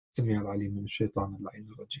السميع العليم من الشيطان اللعين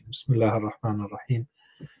الرجيم. بسم الله الرحمن الرحيم.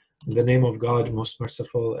 In the name of God, most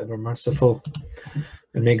merciful, ever merciful,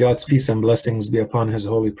 and may God's peace and blessings be upon His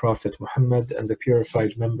holy Prophet Muhammad and the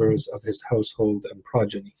purified members of his household and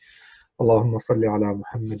progeny. Allahumma salli ala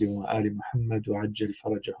Muhammadin wa ali Muhammad wa ajjal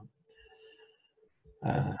farajahum.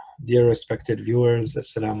 Dear respected viewers,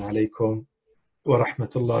 Assalamu alaikum wa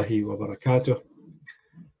rahmatullahi wa barakatuh,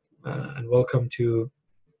 and welcome to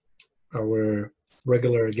our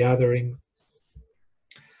regular gathering,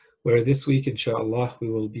 where this week, inshallah,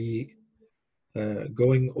 we will be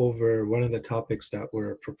going over one of the topics that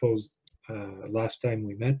were proposed last time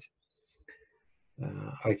we met.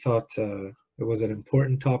 I thought it was an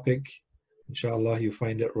important topic. Inshallah, you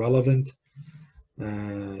find it relevant.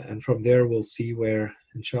 And from there, we'll see where,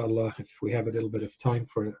 inshallah, if we have a little bit of time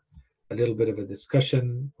for a little bit of a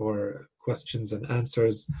discussion or questions and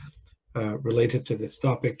answers related to this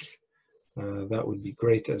topic, that would be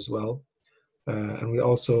great as well. And we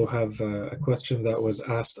also have a question that was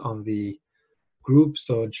asked on the group,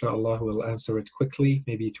 so inshallah we'll answer it quickly,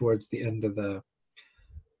 maybe towards the end of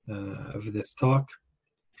this talk.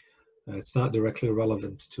 It's not directly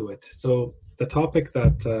relevant to it. So the topic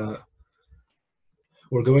that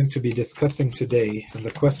we're going to be discussing today, and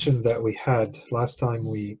the question that we had last time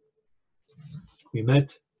we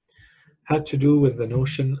met, had to do with the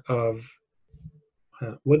notion of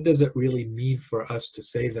what does it really mean for us to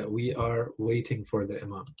say that we are waiting for the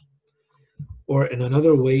Imam? Or in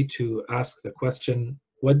another way to ask the question,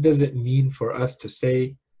 what does it mean for us to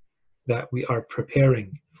say that we are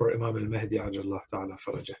preparing for Imam al-Mahdi ajallahu ta'ala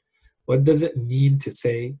farajah? What does it mean to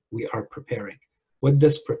say we are preparing? What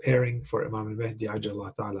does preparing for Imam al-Mahdi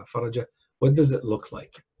ajallahu ta'ala farajah, what does it look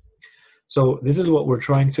like? So this is what we're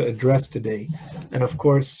trying to address today. And of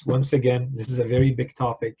course, once again, this is a very big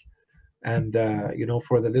topic. And,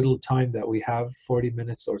 for the little time that we have, 40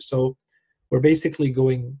 minutes or so, we're basically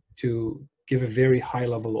going to give a very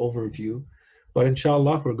high-level overview. But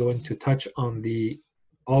inshallah, we're going to touch on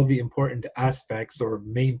all the important aspects or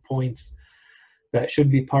main points that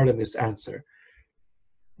should be part of this answer.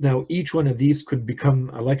 Now, each one of these could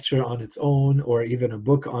become a lecture on its own or even a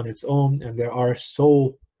book on its own. And there are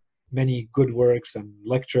so many good works and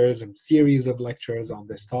lectures and series of lectures on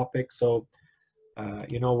this topic. So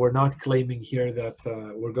we're not claiming here that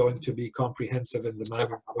we're going to be comprehensive in the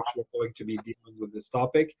manner in which we're going to be dealing with this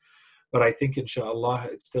topic. But I think, inshallah,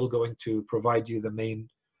 it's still going to provide you the main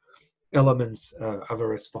elements of a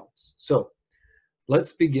response. So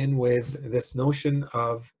let's begin with this notion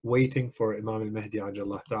of waiting for Imam al-Mahdi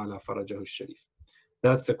ajallahu ta'ala farajahu sharif.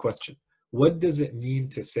 That's the question. What does it mean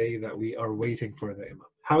to say that we are waiting for the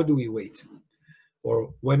Imam? How do we wait?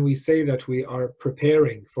 Or when we say that we are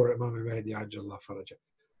preparing for Imam al-Mahdi ajallahu farajah,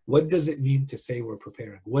 what does it mean to say we're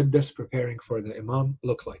preparing? What does preparing for the Imam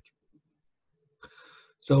look like?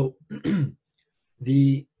 So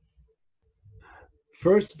the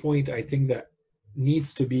first point I think that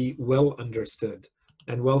needs to be well understood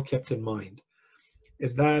and well kept in mind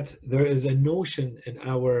is that there is a notion in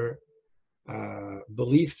our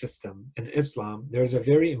belief system in Islam. There's a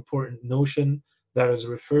very important notion that is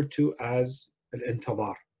referred to as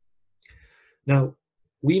al-intidhar. Now,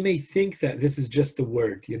 we may think that this is just a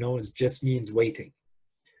word, it just means waiting.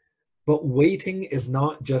 But waiting is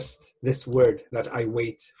not just this word that I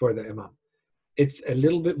wait for the Imam. It's a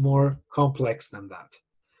little bit more complex than that.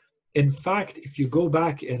 In fact, if you go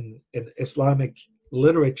back in Islamic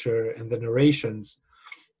literature and the narrations,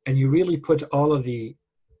 and you really put all of the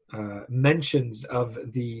mentions of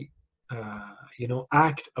the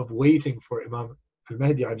act of waiting for Imam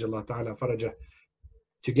al-Mahdi ajallahu ta'ala farajah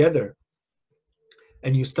together,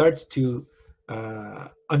 and you start to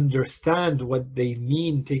understand what they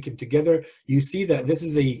mean taken together, you see that this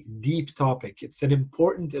is a deep topic. It's an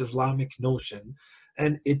important Islamic notion,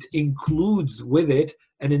 and it includes with it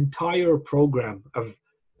an entire program of,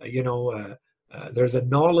 there's a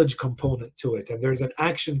knowledge component to it, and there's an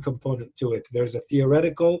action component to it. There's a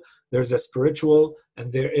theoretical, there's a spiritual,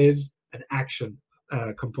 and there is an action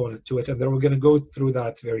component to it. And then we're going to go through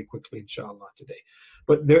that very quickly, inshallah, today.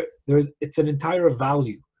 But it's an entire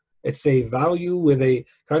value. It's a value with a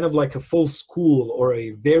kind of like a full school or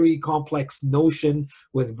a very complex notion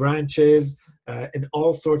with branches in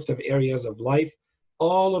all sorts of areas of life.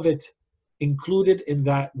 All of it included in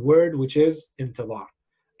that word, which is intidhar.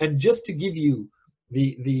 And just to give you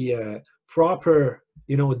the proper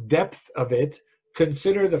depth of it,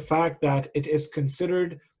 consider the fact that it is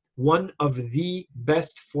considered one of the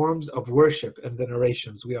best forms of worship in the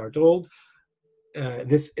narrations. We are told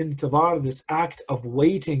this intidhar, this act of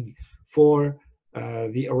waiting for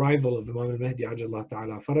the arrival of Imam al-Mahdi ajallahu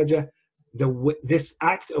ta'ala farajah, this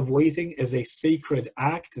act of waiting is a sacred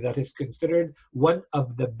act that is considered one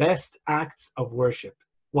of the best acts of worship.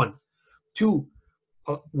 One. Two,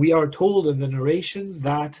 we are told in the narrations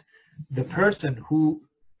that the person who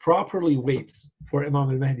properly waits for Imam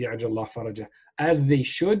al-Mahdi ajallah farajah, as they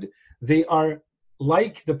should, they are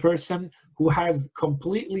like the person who has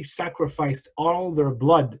completely sacrificed all their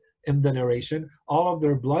blood in the narration, all of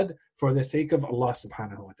their blood for the sake of Allah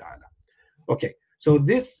subhanahu wa ta'ala. Okay, so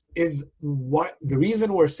this is what the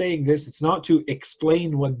reason we're saying this. It's not to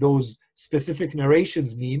explain what those specific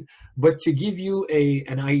narrations mean, but to give you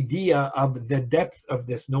an idea of the depth of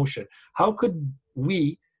this notion. How could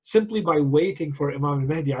we, simply by waiting for Imam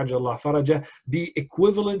al-Mahdi ajallah farajah, be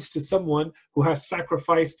equivalent to someone who has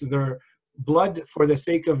sacrificed their blood for the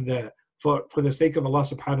sake of for the sake of Allah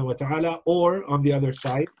subhanahu wa ta'ala? Or on the other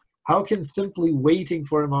side, how can simply waiting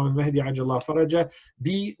for Imam al-Mahdi ajallah farajah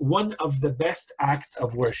be one of the best acts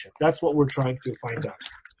of worship? That's what we're trying to find out.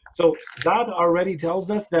 So that already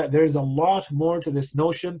tells us that there's a lot more to this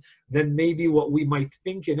notion than maybe what we might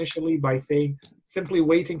think initially by saying simply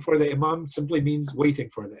waiting for the Imam simply means waiting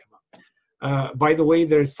for the Imam. By the way,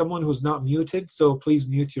 there's someone who's not muted, so please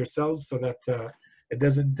mute yourselves so that it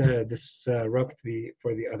doesn't disrupt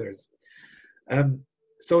for the others.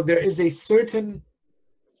 So there is a certain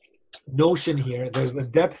notion here, there's a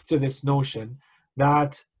depth to this notion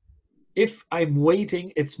that if I'm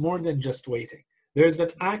waiting, it's more than just waiting. There's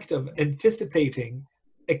an act of anticipating,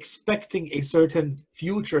 expecting a certain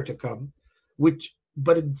future to come,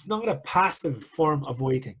 but it's not a passive form of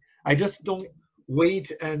waiting. I just don't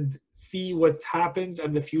wait and see what happens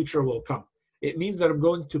and the future will come. It means that I'm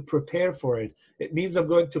going to prepare for it. It means I'm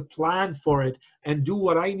going to plan for it and do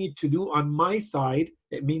what I need to do on my side.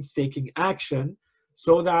 It means taking action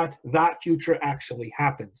so that that future actually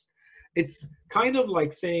happens. It's kind of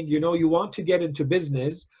like saying, you know, you want to get into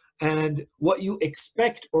business, and what you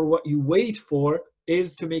expect or what you wait for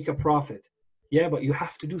is to make a profit. Yeah, but you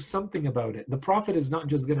have to do something about it. The profit is not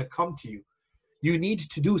just going to come to you. You need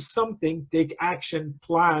to do something, take action,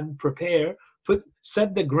 plan, prepare,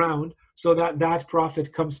 set the ground so that that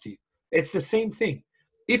profit comes to you. It's the same thing.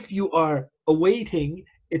 If you are awaiting,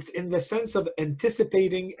 it's in the sense of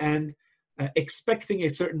anticipating and expecting a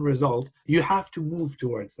certain result. You have to move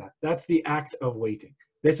towards that. That's the act of waiting.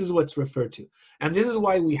 This is what's referred to. And this is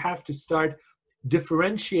why we have to start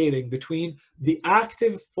differentiating between the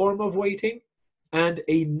active form of waiting and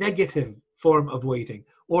a negative form of waiting.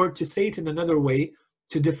 Or to say it in another way,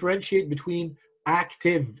 to differentiate between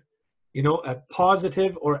active, you know, a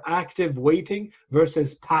positive or active waiting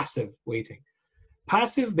versus passive waiting.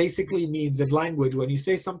 Passive basically means, in language, when you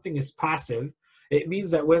say something is passive, it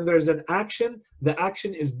means that when there's an action, the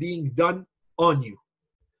action is being done on you.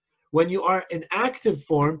 When you are in active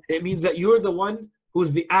form, it means that you're the one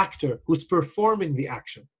who's the actor, who's performing the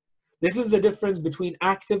action. This is the difference between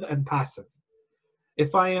active and passive.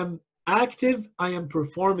 If I am active, I am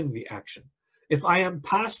performing the action. If I am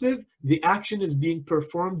passive, the action is being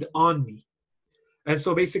performed on me. And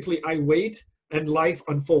so basically I wait and life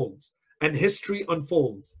unfolds and history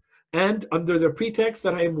unfolds. And under the pretext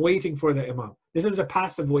that I am waiting for the Imam. This is a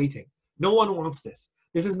passive waiting. No one wants this.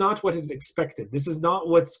 This is not what is expected. This is not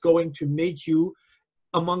what's going to make you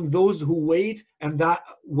among those who wait, and that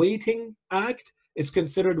waiting act is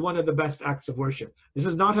considered one of the best acts of worship. This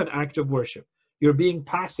is not an act of worship. You're being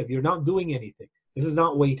passive. You're not doing anything. This is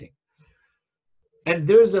not waiting. And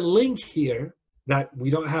there's a link here that we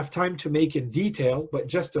don't have time to make in detail, but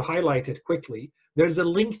just to highlight it quickly, there's a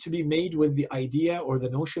link to be made with the idea or the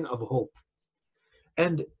notion of hope.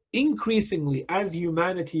 And increasingly, as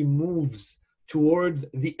humanity moves towards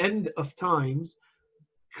the end of times,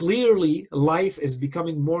 clearly life is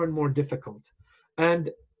becoming more and more difficult. And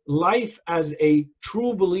life as a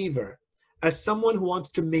true believer, as someone who wants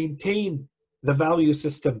to maintain the value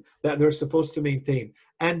system that they're supposed to maintain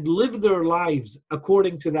and live their lives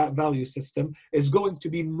according to that value system, is going to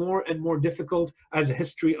be more and more difficult as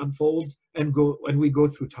history unfolds and we go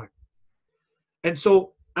through time. And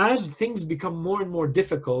so as things become more and more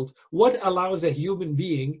difficult, what allows a human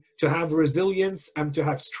being to have resilience and to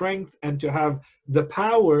have strength and to have the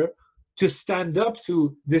power to stand up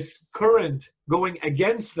to this current going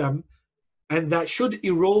against them, and that should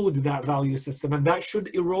erode that value system, and that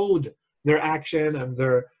should erode their action and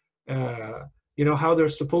their, how they're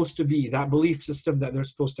supposed to be, that belief system that they're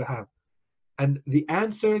supposed to have. And the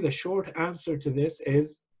answer, the short answer to this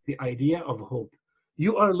is the idea of hope.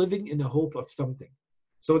 You are living in a hope of something.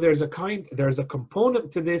 So there's a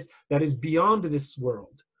component to this that is beyond this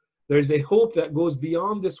world. There's a hope that goes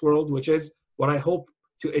beyond this world, which is what I hope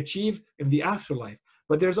to achieve in the afterlife.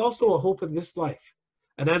 But there's also a hope in this life.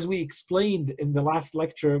 And as we explained in the last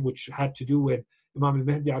lecture, which had to do with Imam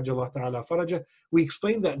al-Mahdi Ajjallahu Ta'ala Faraja, we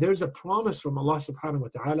explained that there's a promise from Allah subhanahu wa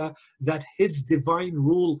ta'ala that his divine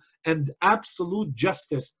rule and absolute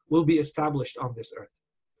justice will be established on this earth.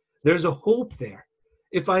 There's a hope there.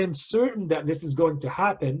 If I am certain that this is going to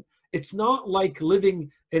happen, it's not like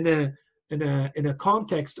living in a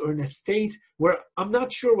context or in a state where I'm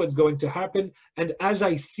not sure what's going to happen. And as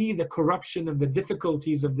I see the corruption and the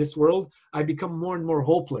difficulties of this world, I become more and more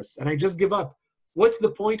hopeless and I just give up. What's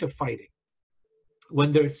the point of fighting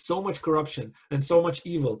when there's so much corruption and so much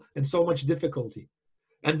evil and so much difficulty?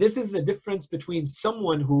 And this is the difference between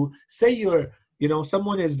someone who, say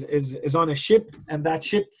someone is on a ship and that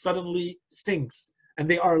ship suddenly sinks and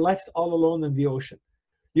they are left all alone in the ocean.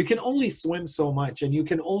 You can only swim so much and you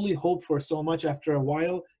can only hope for so much. After a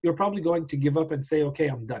while, you're probably going to give up and say, okay,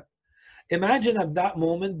 I'm done. Imagine at that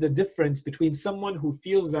moment the difference between someone who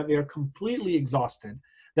feels that they're completely exhausted,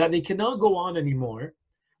 that they cannot go on anymore,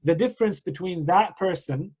 the difference between that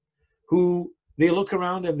person who they look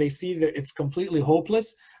around and they see that it's completely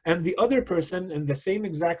hopeless, and the other person in the same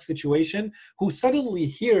exact situation who suddenly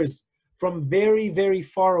hears from very, very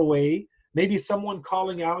far away, maybe someone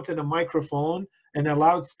calling out in a microphone and a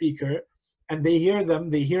loudspeaker, and they hear them,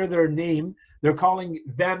 they hear their name, they're calling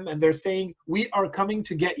them and they're saying, we are coming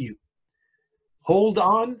to get you. Hold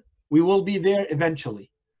on, we will be there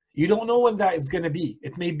eventually. You don't know when that is going to be.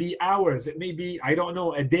 It may be hours, it may be, I don't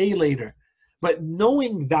know, a day later. But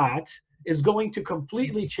knowing that is going to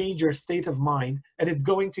completely change your state of mind, and it's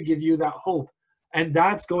going to give you that hope. And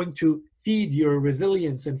that's going to feed your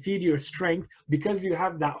resilience and feed your strength because you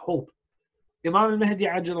have that hope. Imam al-Mahdi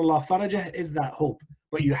Ajjallahu Farajah is that hope,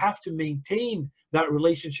 but you have to maintain that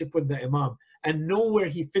relationship with the Imam and know where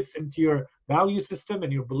he fits into your value system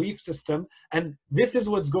and your belief system. And this is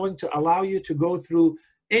what's going to allow you to go through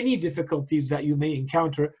any difficulties that you may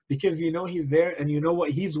encounter, because you know he's there and you know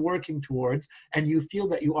what he's working towards and you feel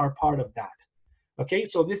that you are part of that. Okay,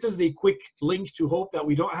 so this is the quick link to hope that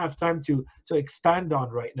we don't have time to expand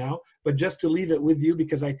on right now, but just to leave it with you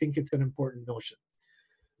because I think it's an important notion.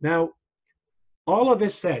 Now, all of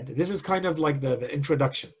this said, this is kind of like the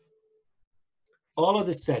introduction. All of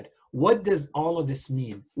this said, what does all of this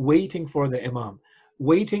mean? Waiting for the Imam,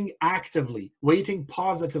 waiting actively, waiting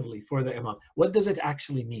positively for the Imam. What does it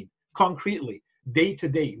actually mean? Concretely, day to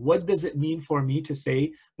day, what does it mean for me to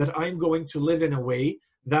say that I'm going to live in a way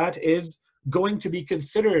that is going to be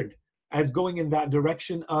considered as going in that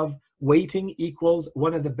direction of waiting equals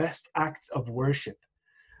one of the best acts of worship,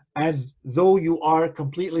 as though you are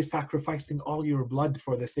completely sacrificing all your blood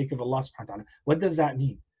for the sake of Allah subhanahu wa ta'ala? What does that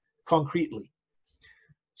mean concretely?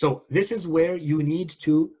 So this is where you need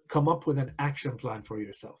to come up with an action plan for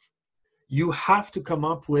yourself. You have to come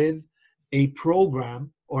up with a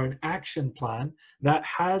program or an action plan that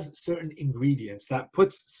has certain ingredients, that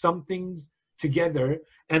puts some things together,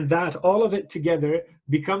 and that all of it together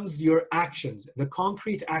becomes your actions, the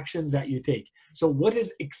concrete actions that you take. So what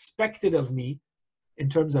is expected of me in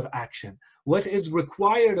terms of action? What is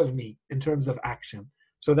required of me in terms of action,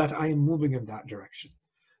 so that I am moving in that direction?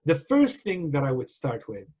 The first thing that I would start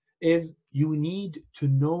with is you need to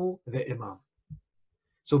know the Imam.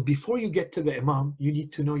 So before you get to the Imam, you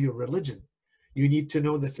need to know your religion. You need to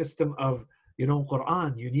know the system of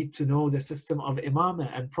Quran. You need to know the system of Imamah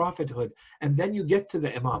and prophethood. And then you get to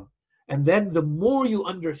the Imam. And then the more you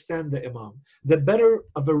understand the Imam, the better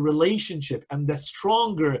of a relationship and the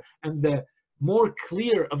stronger and the more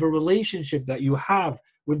clear of a relationship that you have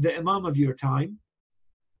with the Imam of your time,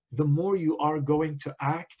 the more you are going to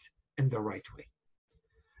act in the right way.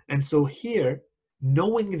 And so here,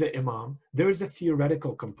 knowing the Imam, there's a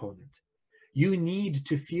theoretical component. You need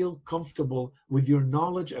to feel comfortable with your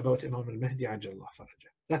knowledge about Imam al-Mahdi Ajjallahu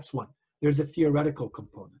Farajah. That's one. There's a theoretical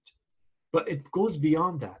component. But it goes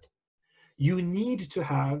beyond that. You need to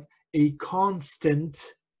have a constant,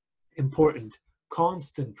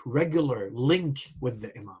 regular link with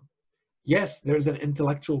the Imam. Yes, there's an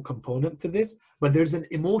intellectual component to this, but there's an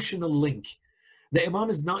emotional link. The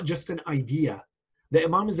Imam is not just an idea. The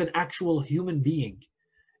Imam is an actual human being.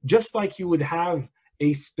 Just like you would have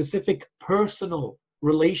a specific personal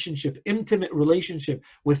relationship, intimate relationship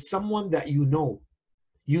with someone that you know.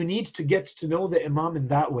 You need to get to know the Imam in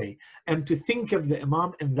that way and to think of the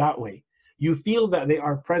Imam in that way. You feel that they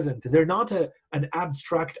are present. They're not an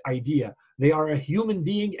abstract idea. They are a human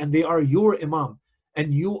being and they are your Imam.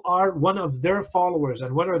 And you are one of their followers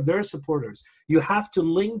and one of their supporters. You have to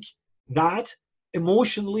link that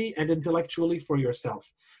emotionally and intellectually for yourself.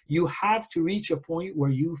 You have to reach a point where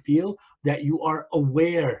you feel that you are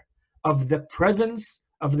aware of the presence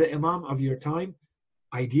of the Imam of your time,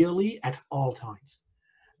 ideally at all times.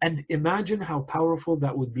 And imagine how powerful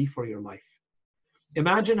that would be for your life.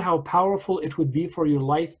 Imagine how powerful it would be for your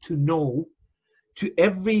life to know, to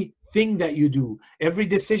everything that you do, every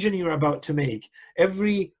decision you're about to make,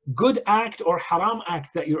 every good act or haram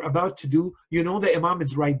act that you're about to do, you know the Imam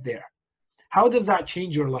is right there. How does that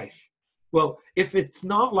change your life? Well, if it's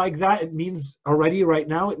not like that, it means already right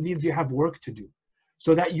now, it means you have work to do,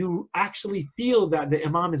 so that you actually feel that the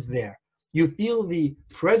Imam is there. You feel the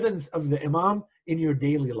presence of the Imam in your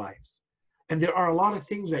daily lives. And there are a lot of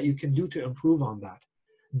things that you can do to improve on that.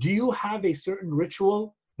 Do you have a certain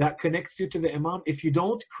ritual that connects you to the Imam? If you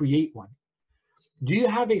don't, create one. Do you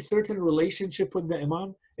have a certain relationship with the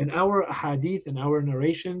Imam? In our hadith, in our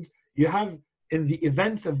narrations, you have, in the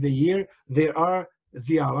events of the year, there are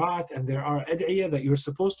ziyarat and there are ad'iyah that you're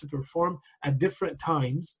supposed to perform at different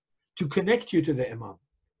times to connect you to the Imam.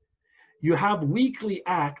 You have weekly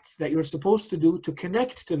acts that you're supposed to do to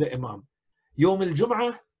connect to the Imam. Yawm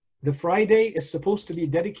al-Jum'ah, the Friday, is supposed to be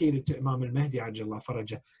dedicated to Imam al-Mahdi ajjallahu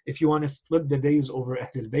farajah. If you want to split the days over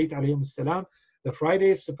Ahlul Bayt alayhim salam, the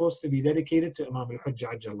Friday is supposed to be dedicated to Imam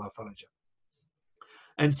al-Hujjah ajjallahu farajah.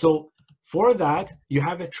 And so for that, you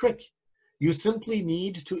have a trick. You simply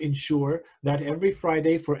need to ensure that every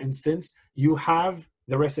Friday, for instance, you have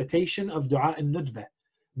the recitation of Dua al-Nudbah.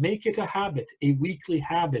 Make it a habit, a weekly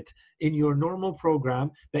habit in your normal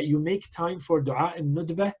program, that you make time for Dua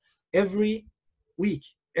al-Nudbah every week,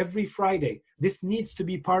 every Friday. This needs to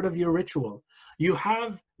be part of your ritual. You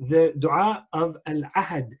have the Dua of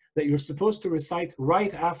al-Ahad that you're supposed to recite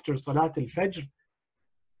right after Salat al-Fajr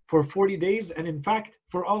for 40 days, and in fact,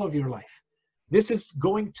 for all of your life. This is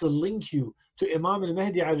going to link you to Imam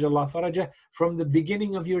al-Mahdi ajjallahu farajah from the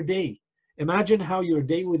beginning of your day. Imagine how your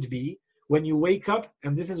day would be when you wake up,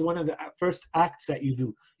 and this is one of the first acts that you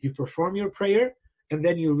do. You perform your prayer, and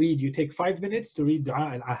then you read. You take 5 minutes to read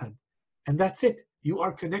Dua al-Ahad. And that's it. You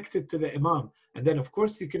are connected to the Imam. And then, of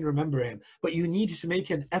course, you can remember him. But you need to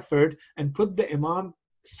make an effort and put the Imam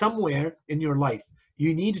somewhere in your life.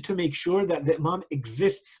 You need to make sure that the Imam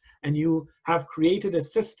exists, and you have created a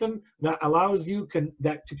system that allows you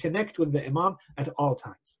to connect with the Imam at all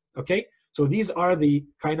times. Okay? So these are the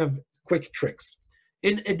kind of quick tricks.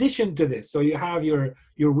 In addition to this, so you have your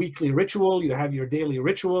weekly ritual, you have your daily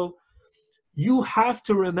ritual. You have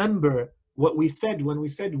to remember what we said when we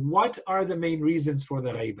said, what are the main reasons for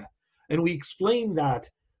the ghaibah? And we explained that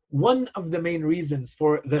one of the main reasons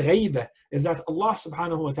for the ghaibah is that Allah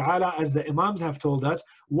subhanahu wa ta'ala, as the Imams have told us,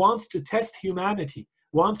 wants to test humanity,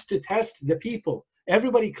 wants to test the people.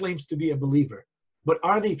 Everybody claims to be a believer, but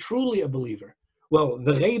are they truly a believer? Well,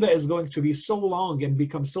 the ghaibah is going to be so long and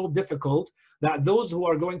become so difficult that those who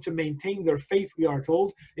are going to maintain their faith, we are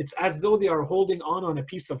told, it's as though they are holding on a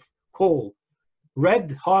piece of coal,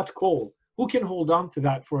 red hot coal. Who can hold on to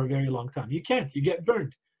that for a very long time? You can't, you get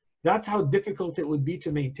burned. That's how difficult it would be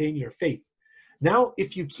to maintain your faith. Now,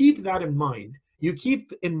 if you keep that in mind, you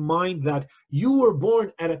keep in mind that you were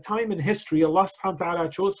born at a time in history, Allah subhanahu wa ta'ala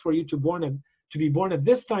chose for you to be born at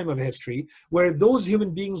this time of history, where those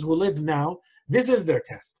human beings who live now, this is their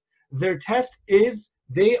test. Their test is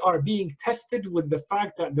they are being tested with the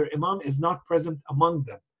fact that their Imam is not present among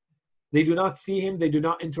them. They do not see him, they do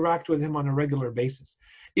not interact with him on a regular basis.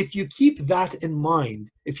 If you keep that in mind,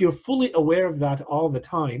 if you're fully aware of that all the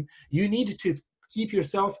time, you need to keep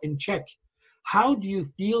yourself in check. How do you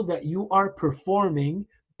feel that you are performing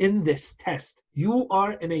in this test? You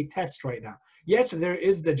are in a test right now. Yes, there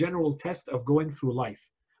is the general test of going through life.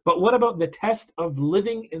 But what about the test of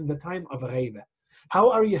living in the time of ghaibah?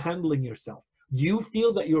 How are you handling yourself? Do you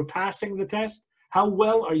feel that you're passing the test? How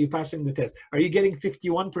well are you passing the test? Are you getting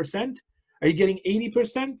 51%? Are you getting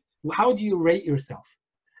 80%? How do you rate yourself?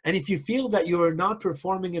 And if you feel that you are not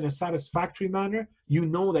performing in a satisfactory manner, you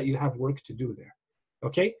know that you have work to do there.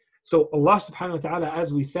 Okay? So Allah subhanahu wa ta'ala,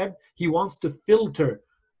 as we said, He wants to filter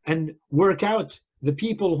and work out the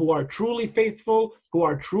people who are truly faithful, who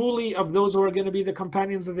are truly of those who are going to be the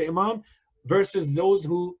companions of the Imam, versus those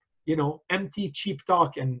who, empty cheap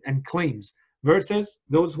talk and claims, versus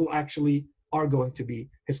those who actually are going to be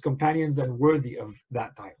his companions and worthy of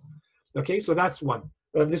that title. Okay, so that's one.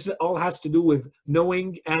 This all has to do with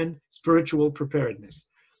knowing and spiritual preparedness.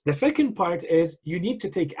 The second part is you need to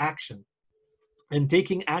take action. And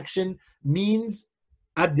taking action means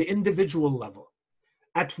at the individual level.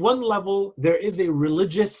 At one level, there is a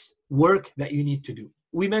religious work that you need to do.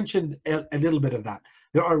 We mentioned a little bit of that.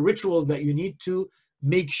 There are rituals that you need to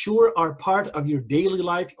make sure are part of your daily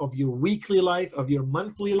life, of your weekly life, of your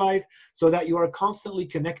monthly life, so that you are constantly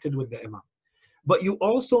connected with the Imam. But you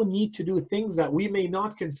also need to do things that we may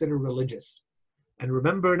not consider religious. And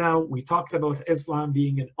remember now, we talked about Islam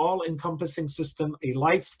being an all-encompassing system, a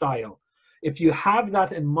lifestyle. If you have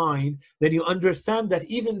that in mind, then you understand that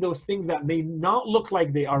even those things that may not look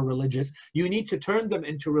like they are religious, you need to turn them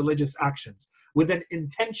into religious actions with an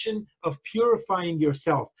intention of purifying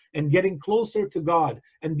yourself and getting closer to God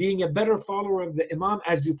and being a better follower of the Imam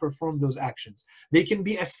as you perform those actions. They can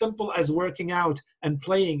be as simple as working out and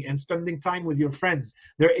playing and spending time with your friends.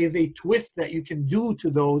 There is a twist that you can do to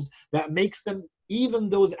those that makes them, even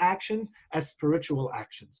those actions, as spiritual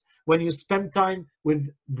actions. When you spend time with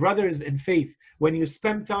brothers in faith, when you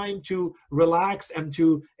spend time to relax and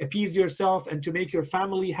to appease yourself and to make your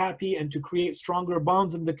family happy and to create stronger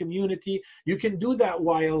bonds in the community, you can do that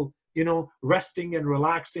while, you know, resting and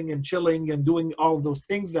relaxing and chilling and doing all those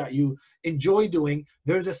things that you enjoy doing.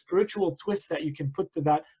 There's a spiritual twist that you can put to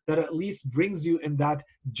that, that at least brings you in that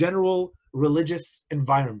general religious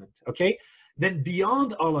environment, okay? Then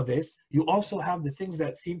beyond all of this, you also have the things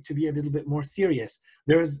that seem to be a little bit more serious.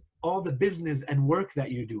 There's all the business and work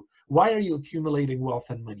that you do. Why are you accumulating wealth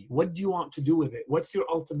and money? What do you want to do with it? What's your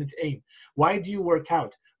ultimate aim? Why do you work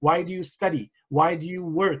out? Why do you study? Why do you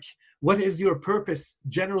work? What is your purpose,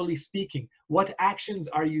 generally speaking? What actions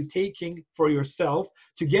are you taking for yourself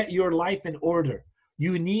to get your life in order?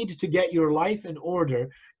 You need to get your life in order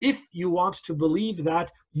if you want to believe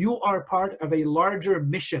that you are part of a larger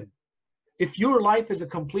mission. If your life is a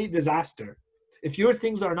complete disaster, if your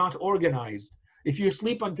things are not organized, if you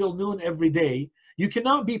sleep until noon every day, you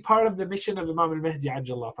cannot be part of the mission of Imam al-Mahdi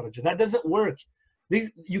Ajjallah Farajah. That doesn't work.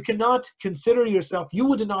 You cannot consider yourself, you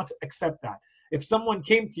would not accept that. If someone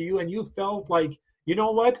came to you and you felt like, you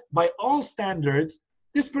know what, by all standards,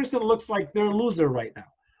 this person looks like they're a loser right now.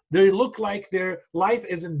 They look like their life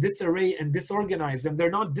is in disarray and disorganized and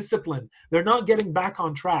they're not disciplined. They're not getting back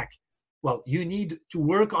on track. Well, you need to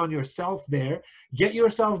work on yourself there, get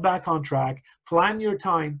yourself back on track, plan your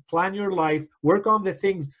time, plan your life, work on the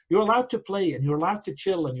things. You're allowed to play and you're allowed to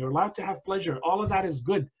chill and you're allowed to have pleasure. All of that is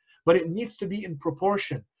good, but it needs to be in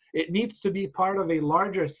proportion. It needs to be part of a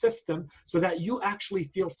larger system so that you actually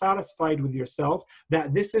feel satisfied with yourself,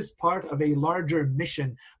 that this is part of a larger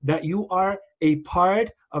mission, that you are a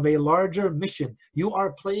part of a larger mission. You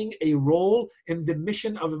are playing a role in the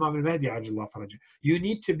mission of Imam al-Mahdi Ajjallah Farajah. You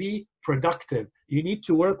need to be productive. You need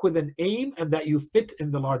to work with an aim and that you fit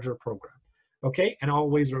in the larger program. Okay? And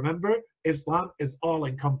always remember, Islam is all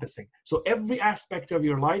encompassing. So every aspect of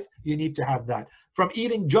your life, you need to have that. From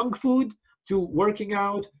eating junk food to working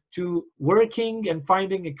out, to working and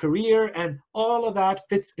finding a career, and all of that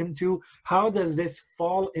fits into how does this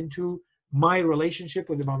fall into my relationship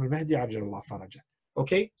with Imam al-Mahdi Ajjallah Farajah.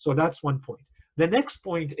 Okay, so that's one point. The next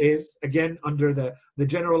point is, again, under the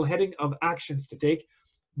general heading of actions to take,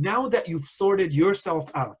 now that you've sorted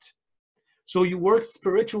yourself out, so you worked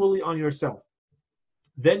spiritually on yourself,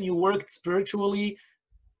 then you worked spiritually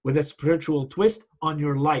with a spiritual twist on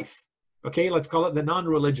your life. Okay, let's call it the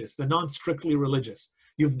non-religious, the non-strictly religious.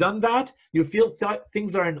 You've done that, you feel that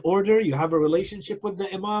things are in order, you have a relationship with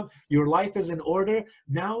the Imam, your life is in order.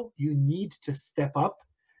 Now you need to step up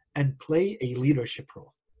and play a leadership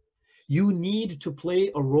role. You need to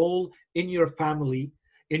play a role in your family,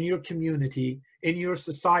 in your community, in your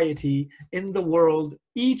society, in the world,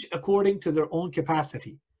 each according to their own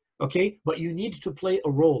capacity. Okay, but you need to play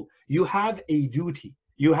a role. You have a duty.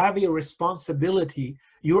 You have a responsibility.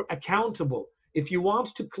 You're accountable. If you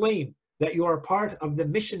want to claim that you are part of the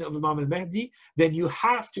mission of Imam al-Mahdi, then you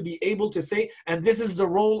have to be able to say, and this is the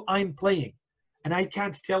role I'm playing. And I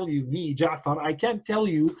can't tell you, me, Ja'far, I can't tell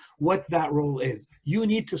you what that role is. You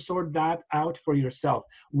need to sort that out for yourself.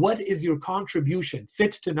 What is your contribution?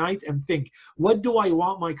 Sit tonight and think, what do I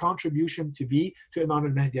want my contribution to be to Imam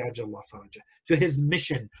al-Mahdi Ajjallah Farajah, to his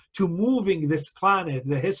mission, to moving this planet,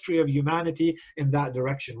 the history of humanity in that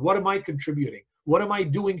direction? What am I contributing? What am I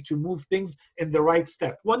doing to move things in the right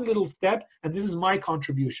step? One little step, and this is my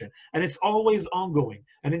contribution. And it's always ongoing.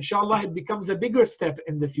 And inshallah, it becomes a bigger step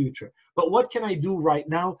in the future. But what can I do right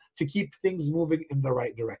now to keep things moving in the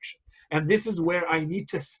right direction? And this is where I need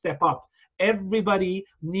to step up. Everybody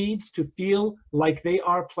needs to feel like they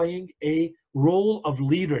are playing a role of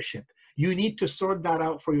leadership. You need to sort that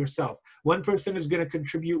out for yourself. One person is going to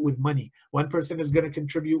contribute with money. One person is going to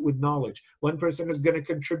contribute with knowledge. One person is going to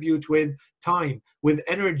contribute with time, with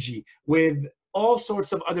energy, with all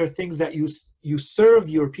sorts of other things that you serve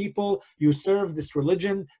your people, you serve this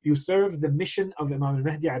religion, you serve the mission of Imam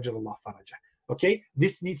al-Mahdi Ajjallah Farajah. Okay?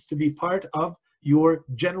 This needs to be part of your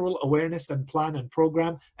general awareness and plan and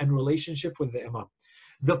program and relationship with the Imam.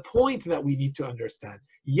 The point that we need to understand,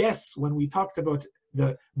 yes, when we talked about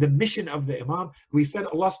the mission of the Imam. We said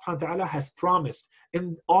Allah subhanahu wa ta'ala has promised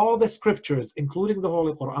in all the scriptures, including the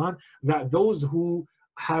Holy Quran, that those who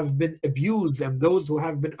have been abused and those who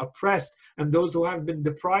have been oppressed and those who have been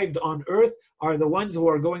deprived on earth are the ones who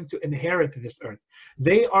are going to inherit this earth.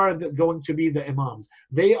 They are going to be the Imams.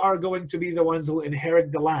 They are going to be the ones who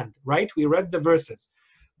inherit the land, right? We read the verses.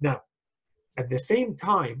 Now, at the same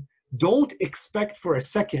time, don't expect for a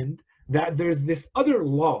second that there's this other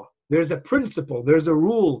law, there's a principle, there's a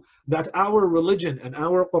rule that our religion and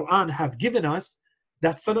our Quran have given us,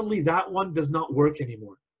 that suddenly that one does not work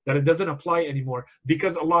anymore, that it doesn't apply anymore,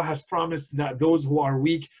 because Allah has promised that those who are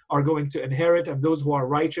weak are going to inherit and those who are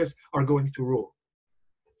righteous are going to rule.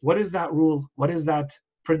 What is that rule? What is that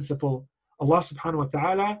principle? Allah subhanahu wa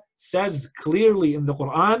ta'ala says clearly in the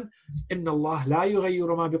Quran, إِنَّ اللَّهَ لَا يُغَيِّرُ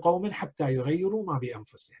مَا بِقَوْمٍ حَتَّى يُغَيِّرُوا مَا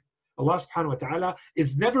بِأَنفُسِهِمْ. Allah subhanahu wa ta'ala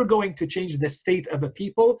is never going to change the state of a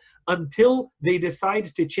people until they decide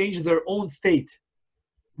to change their own state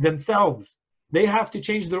themselves. They have to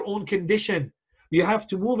change their own condition. You have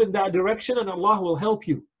to move in that direction and Allah will help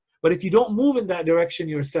you. But if you don't move in that direction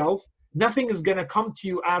yourself, nothing is going to come to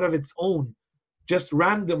you out of its own, just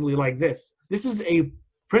randomly like this. This is a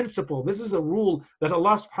principle. This is a rule that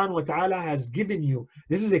Allah subhanahu wa ta'ala has given you.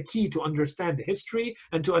 This is a key to understand history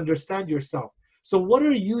and to understand yourself. So what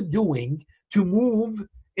are you doing to move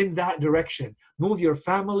in that direction? Move your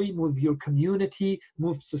family, move your community,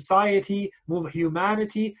 move society, move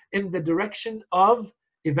humanity in the direction of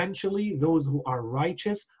eventually those who are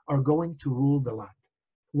righteous are going to rule the land.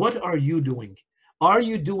 What are you doing? Are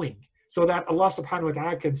you doing so that Allah subhanahu wa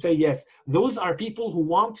ta'ala can say, yes, those are people who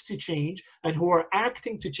want to change and who are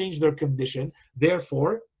acting to change their condition.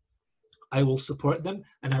 Therefore, I will support them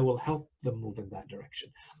and I will help them move in that direction.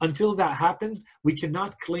 Until that happens, we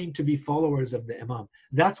cannot claim to be followers of the Imam.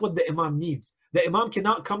 That's what the Imam needs. The Imam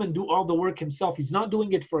cannot come and do all the work himself. He's not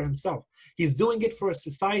doing it for himself. He's doing it for a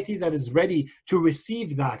society that is ready to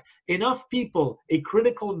receive that. Enough people, a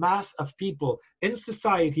critical mass of people in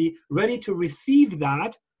society ready to receive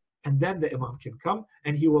that, and then the Imam can come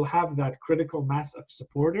and he will have that critical mass of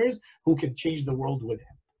supporters who can change the world with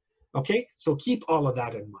him. Okay, so keep all of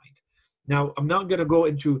that in mind. Now, I'm not going to go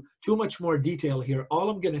into too much more detail here.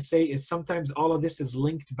 All I'm going to say is sometimes all of this is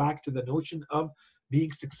linked back to the notion of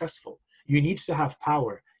being successful. You need to have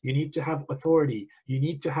power. You need to have authority. You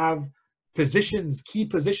need to have positions, key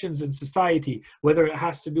positions in society, whether it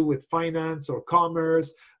has to do with finance or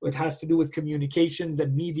commerce, it has to do with communications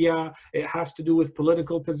and media, it has to do with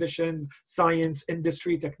political positions, science,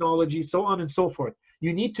 industry, technology, so on and so forth.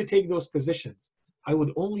 You need to take those positions. I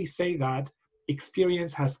would only say that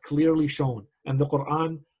experience has clearly shown, and the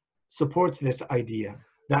Quran supports this idea,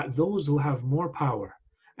 that those who have more power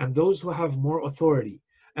and those who have more authority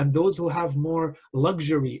and those who have more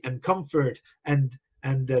luxury and comfort and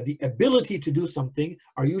the ability to do something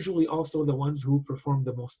are usually also the ones who perform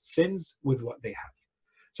the most sins with what they have.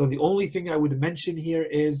 So the only thing I would mention here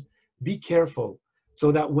is be careful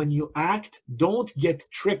so that when you act, don't get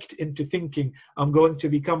tricked into thinking, I'm going to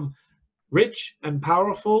become rich and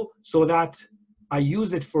powerful so that I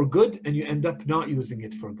use it for good, and you end up not using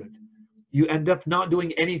it for good. You end up not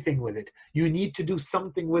doing anything with it. You need to do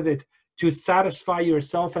something with it to satisfy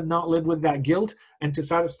yourself and not live with that guilt, and to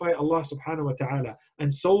satisfy Allah subhanahu wa ta'ala.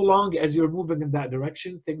 And so long as you're moving in that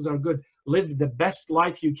direction, things are good. Live the best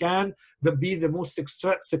life you can, be the most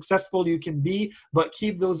successful you can be, but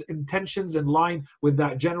keep those intentions in line with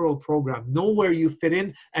that general program. Know where you fit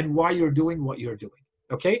in and why you're doing what you're doing.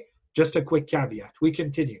 Okay? Just a quick caveat. We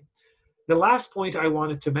continue. The last point I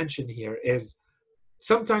wanted to mention here is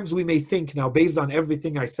sometimes we may think now, based on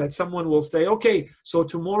everything I said, someone will say, okay, so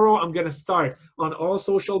tomorrow I'm going to start on all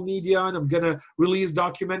social media and I'm going to release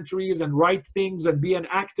documentaries and write things and be an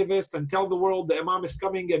activist and tell the world the Imam is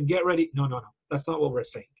coming and get ready. No. That's not what we're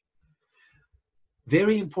saying.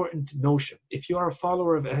 Very important notion. If you are a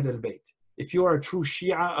follower of Ahl al-Bayt, if you are a true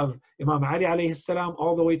Shia of Imam Ali alayhi salam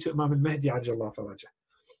all the way to Imam al-Mahdi ajallahu farajah,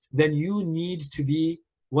 then you need to be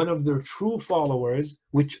one of their true followers,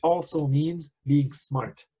 which also means being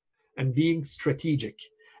smart and being strategic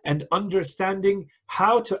and understanding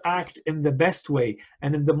how to act in the best way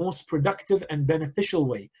and in the most productive and beneficial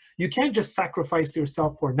way. You can't just sacrifice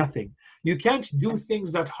yourself for nothing. You can't do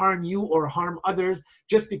things that harm you or harm others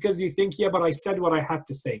just because you think, yeah, but I said what I had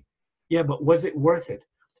to say. Yeah, but was it worth it?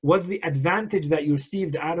 Was the advantage that you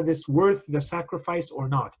received out of this worth the sacrifice or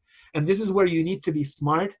not? And this is where you need to be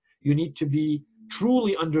smart. You need to be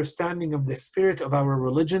truly understanding of the spirit of our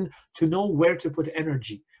religion to know where to put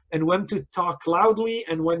energy and when to talk loudly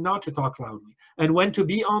and when not to talk loudly and when to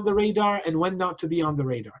be on the radar and when not to be on the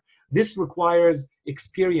radar. This requires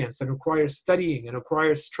experience and requires studying and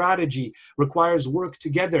requires strategy, requires work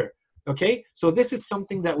together. Okay, so this is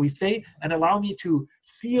something that we say, and allow me to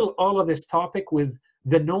seal all of this topic with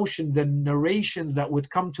the notion, the narrations that would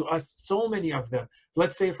come to us, so many of them.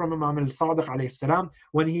 Let's say from Imam al-Sadiq alayhi salam,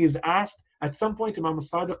 when he is asked, at some point Imam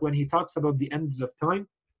al-Sadiq, when he talks about the ends of time,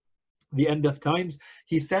 the end of times,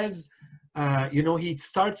 he says, he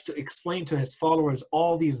starts to explain to his followers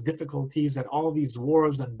all these difficulties and all these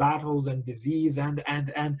wars and battles and disease and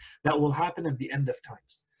that will happen at the end of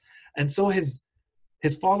times. And so his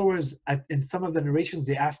followers, in some of the narrations,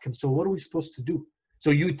 they ask him, so what are we supposed to do? So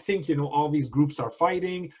you'd think, all these groups are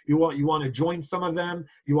fighting. You want to join some of them.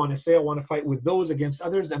 You want to say, I want to fight with those against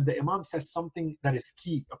others. And the Imam says something that is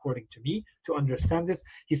key, according to me, to understand this.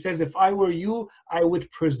 He says, if I were you, I would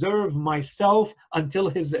preserve myself until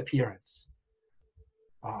his appearance.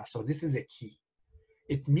 So this is a key.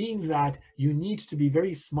 It means that you need to be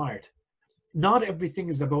very smart. Not everything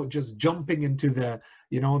is about just jumping into the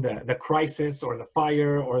crisis or the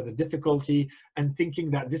fire or the difficulty and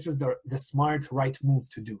thinking that this is the smart, right move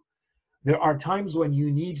to do. There are times when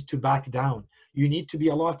you need to back down. You need to be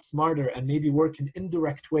a lot smarter and maybe work in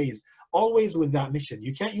indirect ways, always with that mission.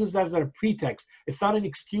 You can't use that as a pretext. It's not an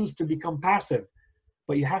excuse to become passive,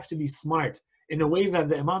 but you have to be smart in a way that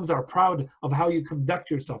the Imams are proud of how you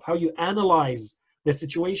conduct yourself, how you analyze the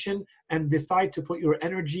situation and decide to put your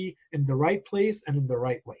energy in the right place and in the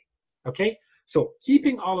right way. Okay, so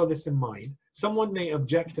keeping all of this in mind, someone may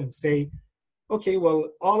object and say, okay, well,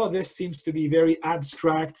 all of this seems to be very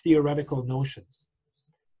abstract theoretical notions.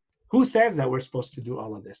 Who says that we're supposed to do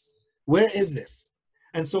all of this? Where is this?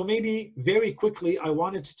 And so maybe very quickly, I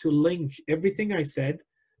wanted to link everything I said,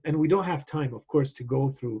 and we don't have time, of course, to go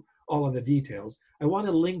through all of the details. I want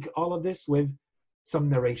to link all of this with some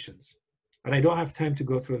narrations. And I don't have time to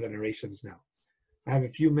go through the narrations now. I have a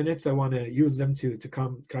few minutes. I want to use them to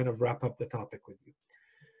kind of wrap up the topic with you.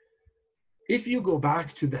 If you go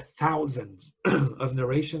back to the thousands of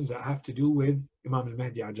narrations that have to do with Imam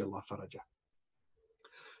al-Mahdi ajallahu farajah,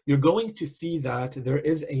 you're going to see that there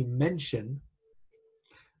is a mention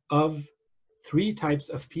of 3 types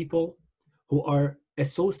of people who are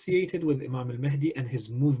associated with Imam al-Mahdi and his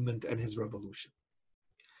movement and his revolution.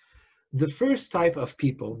 The first type of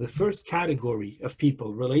people, the first category of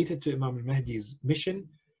people related to Imam al-Mahdi's mission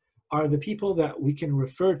are the people that we can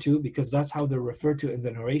refer to, because that's how they're referred to in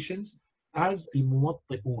the narrations, as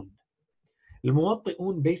al-Muwatti'un.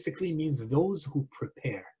 Al-Muwatti'un basically means those who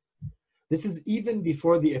prepare. This is even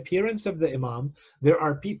before the appearance of the Imam. There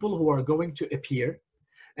are people who are going to appear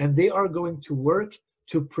and they are going to work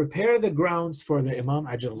to prepare the grounds for the Imam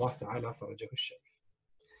ajallahu ta'ala farajahu sharif.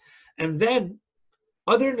 And then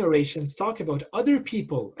other narrations talk about other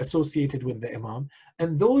people associated with the Imam,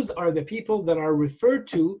 and those are the people that are referred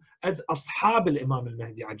to as Ashab al-Imam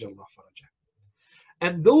al-Mahdi ajallahu farajah.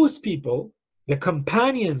 And those people, the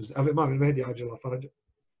companions of Imam al-Mahdi ajallahu farajah,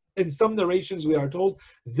 in some narrations we are told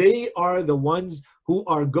they are the ones who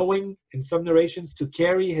are going, in some narrations, to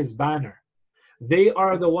carry his banner. They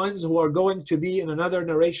are the ones who are going to be, in another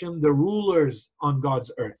narration, the rulers on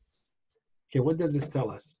God's earth. Okay, what does this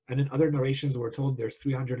tell us? And in other narrations, we're told there's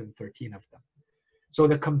 313 of them. So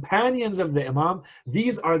the companions of the Imam,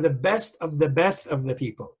 these are the best of the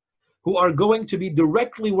people who are going to be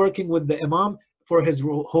directly working with the Imam for his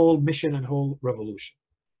whole mission and whole revolution.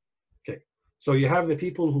 Okay, so you have the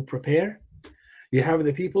people who prepare, you have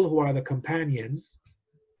the people who are the companions,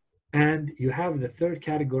 and you have the third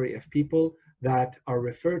category of people that are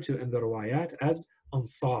referred to in the riwayat as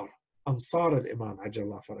Ansar. Ansar al-Imam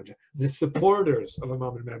ajallahu farajah, the supporters of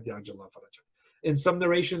Imam al-Mahdi ajallahu farajah. In some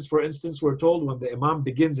narrations, for instance, we're told when the Imam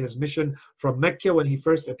begins his mission from Mecca, when he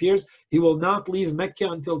first appears, he will not leave Mecca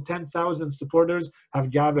until 10,000 supporters have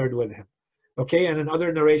gathered with him. Okay, and in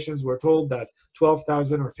other narrations, we're told that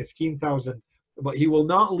 12,000 or 15,000, but he will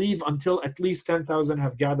not leave until at least 10,000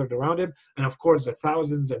 have gathered around him. And of course, the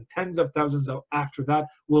thousands and tens of thousands after that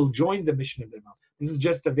will join the mission of the Imam. This is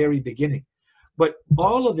just the very beginning. But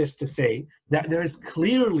all of this to say that there is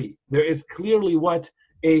clearly what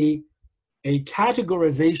a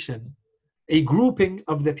categorization, a grouping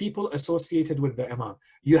of the people associated with the Imam.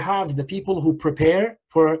 You have the people who prepare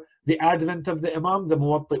for the advent of the Imam, the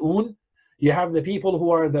Muwatti'un. You have the people who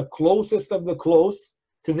are the closest of the close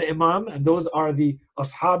to the Imam, and those are the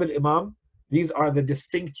Ashab al-Imam. These are the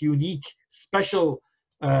distinct, unique, special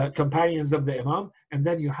companions of the Imam. And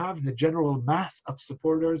then you have the general mass of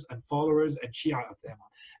supporters and followers and Shia of the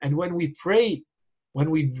Imam. And when we pray,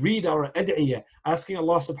 when we read our ad'iyah, asking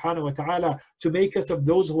Allah subhanahu wa ta'ala to make us of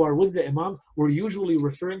those who are with the Imam, we're usually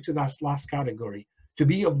referring to that last category. to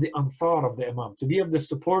be of the Ansar of the Imam, to be of the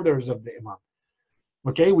supporters of the Imam.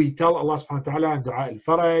 Okay, we tell Allah subhanahu wa ta'ala in Dua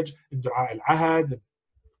al-Faraj, in Dua al-Ahad,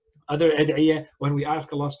 other ad'iyah, when we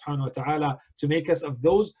ask Allah subhanahu wa ta'ala to make us of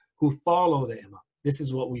those who follow the Imam. This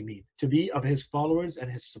is what we mean, to be of his followers and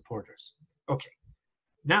his supporters. Okay,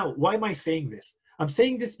 now why am I saying this? I'm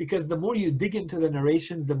saying this because the more you dig into the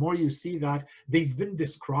narrations, the more you see that they've been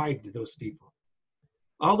described, those people.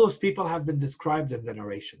 All those people have been described in the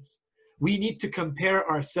narrations. We need to compare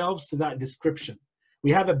ourselves to that description.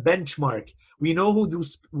 We have a benchmark. We know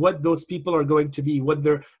what those people are going to be,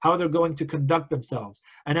 how they're going to conduct themselves.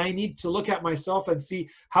 And I need to look at myself and see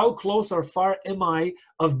how close or far am I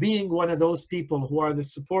of being one of those people who are the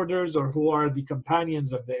supporters or who are the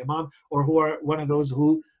companions of the Imam, or who are one of those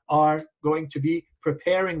who are going to be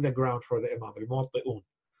preparing the ground for the Imam, al-Muwatti'un.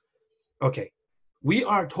 Okay. We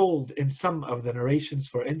are told in some of the narrations,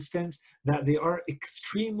 for instance, that they are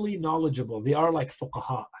extremely knowledgeable. They are like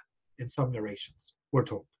fuqaha in some narrations, we're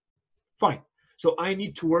told. Fine. So I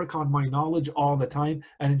need to work on my knowledge all the time,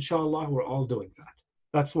 and inshallah, we're all doing that.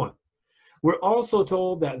 That's one. We're also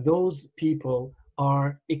told that those people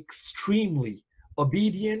are extremely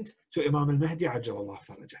obedient to Imam al-Mahdi ajalallahu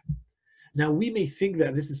farajah. Now, we may think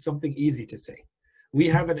that this is something easy to say. We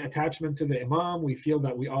have an attachment to the Imam. We feel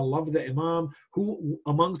that we all love the Imam. Who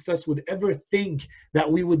amongst us would ever think that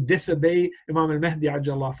we would disobey Imam al-Mahdi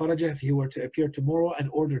ajallahu farajah if he were to appear tomorrow and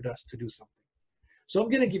ordered us to do something? So I'm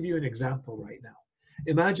going to give you an example right now.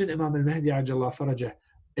 Imagine Imam al-Mahdi ajallahu farajah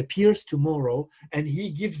appears tomorrow and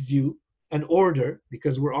he gives you an order,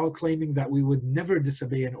 because we're all claiming that we would never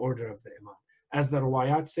disobey an order of the Imam. As the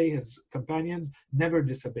riwayat say, his companions never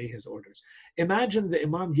disobey his orders. Imagine the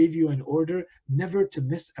Imam gave you an order never to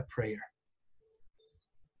miss a prayer.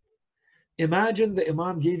 Imagine the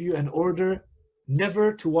Imam gave you an order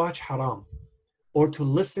never to watch haram or to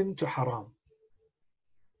listen to haram.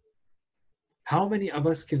 How many of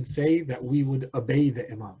us can say that we would obey the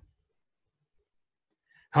Imam?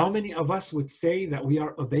 How many of us would say that we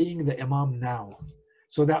are obeying the Imam now,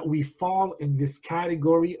 so that we fall in this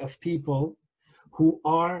category of people who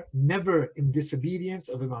are never in disobedience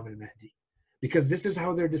of Imam al-Mahdi? Because this is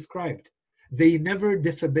how they're described. They never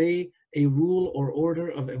disobey a rule or order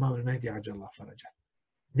of Imam al-Mahdi ajallahu farajah.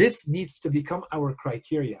 This needs to become our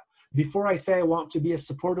criteria. Before I say I want to be a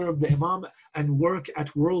supporter of the Imam and work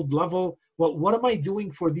at world level, well, what am I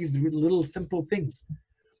doing for these little simple things?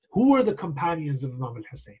 Who were the companions of Imam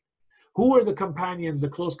al-Hussein? Who were the companions, the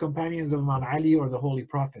close companions of Imam Ali or the Holy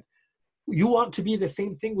Prophet? You want to be the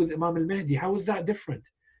same thing with Imam al-Mahdi. How is that different?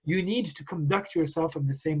 You need to conduct yourself in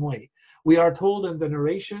the same way. We are told in the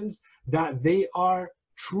narrations that they are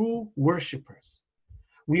true worshippers.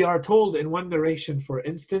 We are told in one narration, for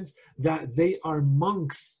instance, that they are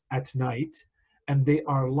monks at night and they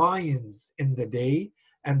are lions in the day,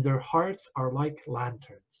 and their hearts are like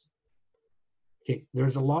lanterns. Okay,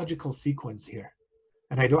 there's a logical sequence here,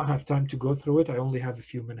 and I don't have time to go through it. I only have a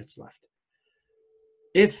few minutes left.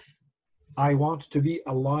 If I want to be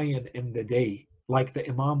a lion in the day, like the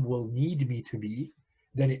Imam will need me to be,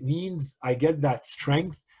 then it means I get that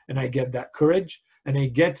strength and I get that courage and I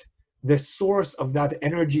get the source of that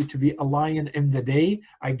energy to be a lion in the day.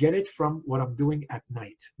 I get it from what I'm doing at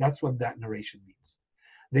night. That's what that narration means.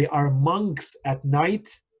 They are monks at night,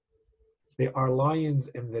 they are lions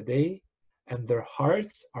in the day, and their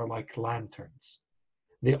hearts are like lanterns.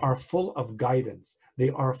 They are full of guidance. They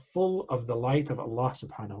are full of the light of Allah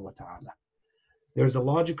subhanahu wa ta'ala. There's a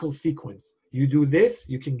logical sequence. You do this,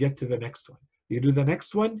 you can get to the next one. You do the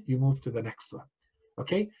next one, you move to the next one.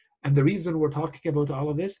 Okay? And the reason we're talking about all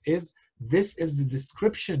of this is the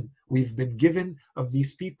description we've been given of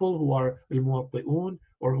these people who are al-Muwatti'un,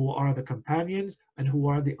 or who are the companions, and who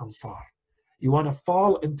are the Ansar. You want to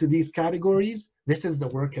fall into these categories? This is the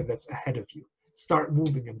work that's ahead of you. Start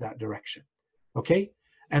moving in that direction. Okay?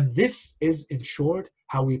 And this is, in short,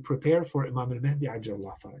 how we prepare for Imam al-Mahdi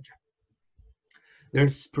ajallahu farajah.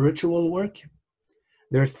 There's spiritual work.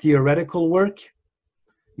 There's theoretical work.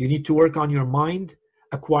 You need to work on your mind,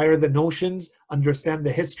 acquire the notions, understand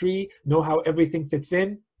the history, know how everything fits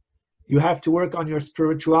in. You have to work on your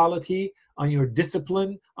spirituality, on your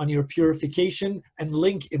discipline, on your purification, and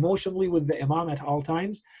link emotionally with the Imam at all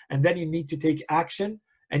times. And then you need to take action,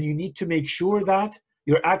 and you need to make sure that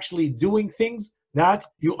you're actually doing things that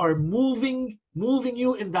you are moving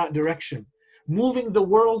you in that direction, moving the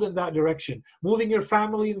world in that direction, moving your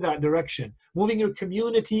family in that direction, moving your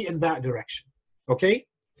community in that direction. Okay?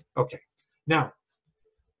 Okay. Now,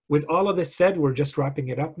 with all of this said, we're just wrapping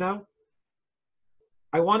it up now.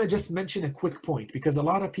 I want to just mention a quick point, because a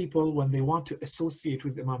lot of people, when they want to associate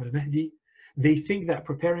with Imam al-Mahdi, They think that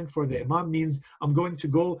preparing for the Imam means I'm going to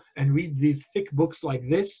go and read these thick books like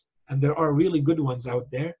this, and there are really good ones out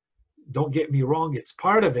there. Don't get me wrong, it's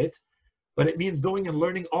part of it, but it means going and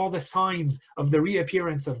learning all the signs of the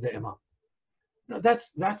reappearance of the Imam. Now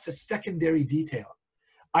that's a secondary detail.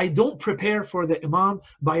 I don't prepare for the Imam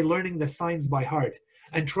by learning the signs by heart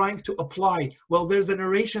and trying to apply, well, there's a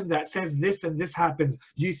narration that says this and this happens.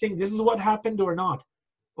 Do you think this is what happened or not?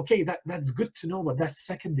 Okay, that's good to know, but that's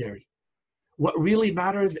secondary. What really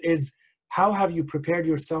matters is, how have you prepared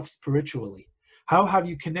yourself spiritually? How have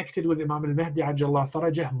you connected with Imam al-Mahdi ajallahu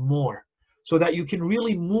farajah more, so that you can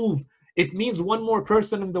really move? It means one more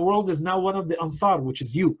person in the world is now one of the Ansar, which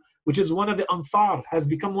is you, which is one of the Ansar, has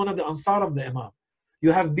become one of the Ansar of the Imam.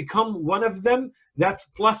 You have become one of them. That's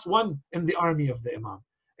plus one in the army of the Imam,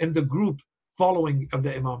 in the group following of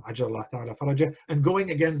the Imam ajallahu ta'ala farajah, and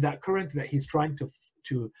going against that current that he's trying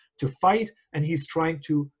to fight, and he's trying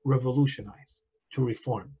to revolutionize, to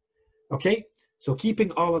reform. Okay, so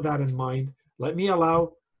keeping all of that in mind, let me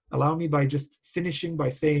allow me by just finishing by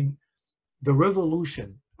saying the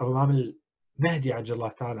revolution of Imam al-Mahdi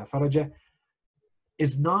ajallahu ta'ala farajah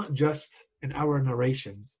is not just in our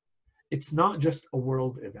narrations. It's not just a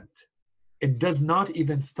world event. It does not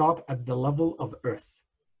even stop at the level of Earth.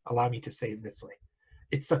 Allow me to say it this way.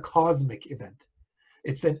 It's a cosmic event.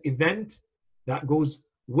 It's an event that goes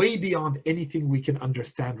way beyond anything we can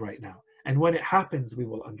understand right now. And when it happens, we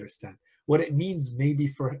will understand what it means. Maybe,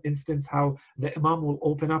 for instance, how the Imam will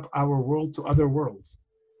open up our world to other worlds.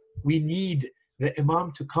 We need the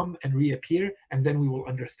Imam to come and reappear, and then we will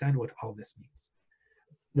understand what all this means.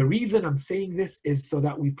 The reason I'm saying this is so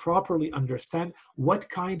that we properly understand what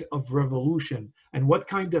kind of revolution and what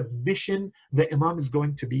kind of mission the Imam is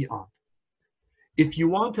going to be on. If you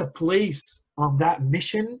want a place on that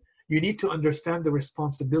mission, you need to understand the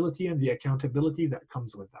responsibility and the accountability that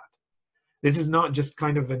comes with that. This is not just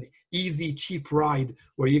kind of an easy, cheap ride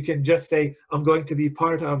where you can just say, I'm going to be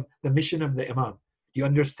part of the mission of the Imam. You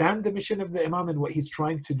understand the mission of the Imam and what he's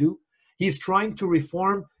trying to do? He's trying to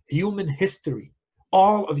reform human history.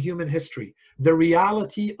 All of human history. The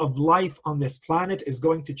reality of life on this planet is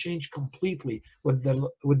going to change completely with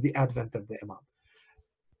the advent of the Imam.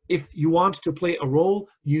 If you want to play a role,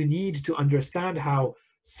 you need to understand how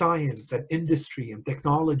science and industry and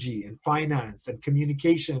technology and finance and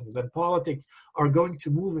communications and politics are going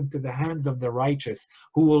to move into the hands of the righteous,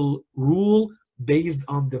 who will rule based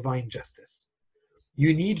on divine justice.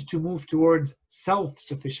 You need to move towards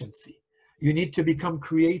self-sufficiency. You need to become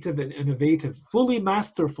creative and innovative, fully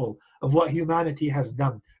masterful of what humanity has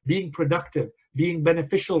done, being productive, being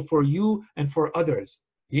beneficial for you and for others.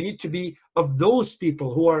 You need to be of those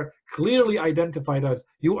people who are clearly identified as,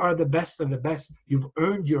 you are the best of the best. You've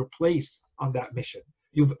earned your place on that mission.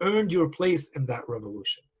 You've earned your place in that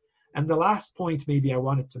revolution. And the last point maybe I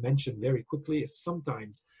wanted to mention very quickly is,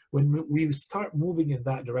 sometimes when we start moving in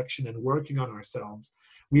that direction and working on ourselves,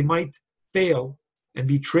 we might fail and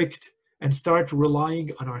be tricked and start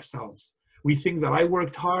relying on ourselves. We think that I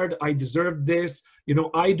worked hard, I deserve this,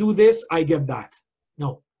 I do this, I get that.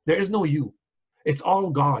 No, there is no you. It's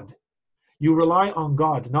all God. You rely on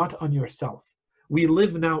God, not on yourself. We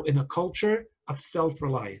live now in a culture of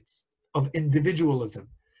self-reliance, of individualism.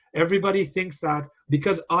 Everybody thinks that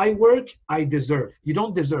because I work, I deserve. You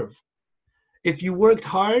don't deserve. If you worked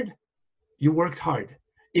hard, you worked hard.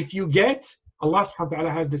 If you get, Allah subhanahu wa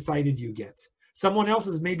ta'ala has decided you get. Someone else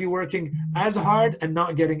is maybe working as hard and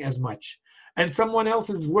not getting as much. And someone else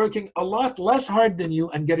is working a lot less hard than you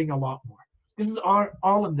and getting a lot more. This is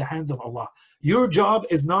all in the hands of Allah. Your job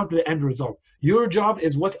is not the end result. Your job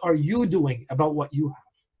is, what are you doing about what you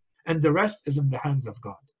have? And the rest is in the hands of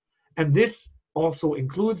God. And this also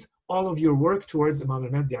includes all of your work towards Imam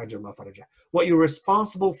al-Mahdi ajallahu farajah. What you're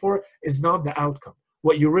responsible for is not the outcome.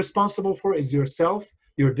 What you're responsible for is yourself,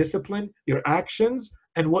 your discipline, your actions,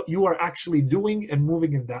 and what you are actually doing and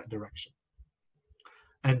moving in that direction.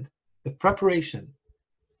 And the preparation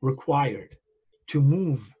required to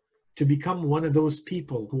move, to become one of those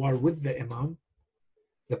people who are with the Imam,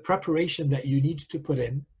 the preparation that you need to put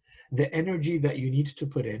in, the energy that you need to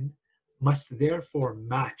put in, must therefore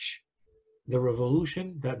match the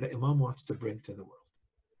revolution that the Imam wants to bring to the world.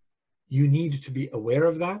 You need to be aware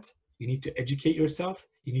of that. You need to educate yourself.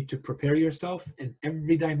 You need to prepare yourself in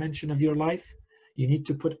every dimension of your life. You need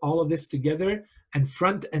to put all of this together and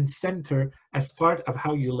front and center as part of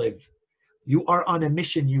how you live. You are on a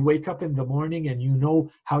mission. You wake up in the morning and you know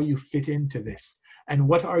how you fit into this. And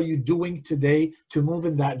what are you doing today to move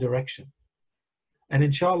in that direction? And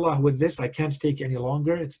inshallah, with this, I can't take any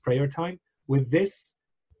longer. It's prayer time. With this,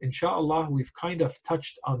 inshallah, we've kind of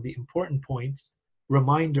touched on the important points.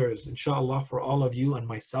 reminders, inshallah, for all of you and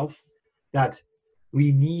myself, that we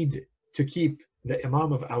need to keep the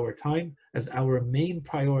Imam of our time as our main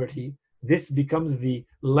priority. This becomes the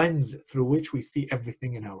lens through which we see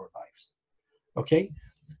everything in our lives. Okay?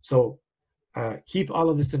 So keep all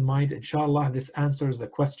of this in mind. Inshallah, this answers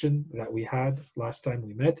the question that we had last time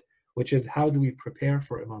we met, which is how do we prepare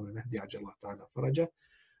for Imam al-Mahdi ajallahu ta'ala faraja?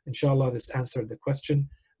 Inshallah, this answered the question.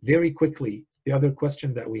 Very quickly, the other question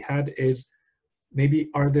that we had is, maybe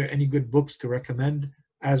are there any good books to recommend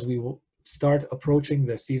as we will start approaching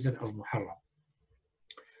the season of Muharram?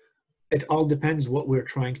 It all depends what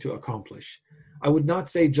we're trying to accomplish. I would not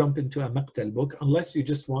say jump into a maqtal book unless you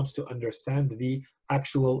just want to understand the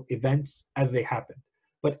actual events as they happen.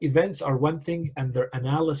 But events are one thing and their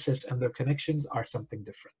analysis and their connections are something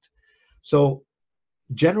different. So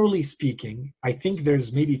generally speaking, I think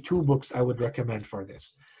there's maybe two books I would recommend for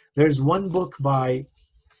this. There's one book by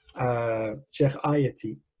Sheikh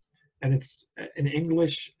Ayati, and it's in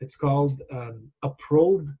English, it's called A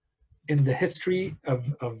Probe in the History of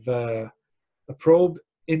A Probe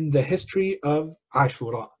in the History of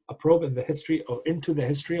Ashura. A Probe in the History of into the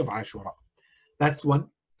History of Ashura. That's one.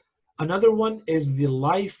 Another one is The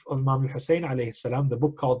Life of Imam al-Hussein alayhi salam, the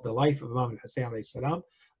book called The Life of Imam al-Hussein alayhi salam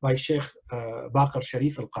by Sheikh Baqir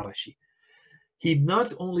Sharif al-Qarashi. He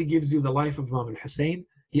not only gives you the life of Imam al-Hussein,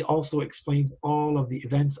 he also explains all of the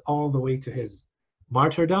events all the way to his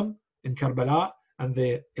martyrdom in Karbala and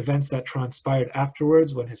the events that transpired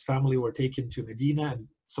afterwards when his family were taken to Medina and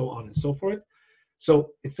so on and so forth.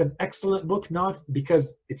 So it's an excellent book, not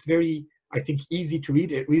because it's very, I think, easy to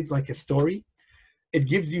read. It reads like a story. It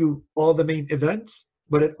gives you all the main events,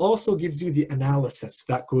 but it also gives you the analysis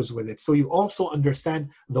that goes with it. So you also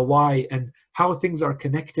understand the why and how things are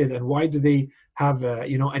connected and why do they have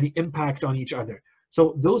any impact on each other.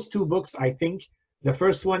 So those two books, I think, the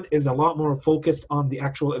first one is a lot more focused on the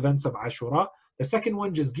actual events of Ashura. The second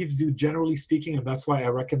one just gives you, generally speaking, and that's why I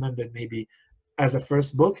recommend it maybe as a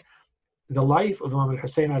first book, The Life of Imam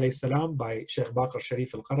al-Hussein alayhi salam by Sheikh Baqir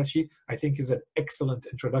Sharif al-Qarashi, I think is an excellent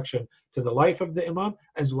introduction to the life of the Imam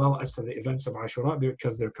as well as to the events of Ashura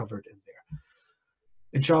because they're covered in there.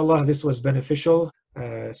 Inshallah, this was beneficial.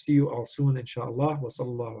 See you all soon, inshallah. Wa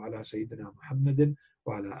sallallahu ala Sayyidina Muhammadin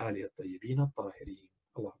wa ala alihi at-tayyibin at-tahirin.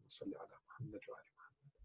 Allahumma salli.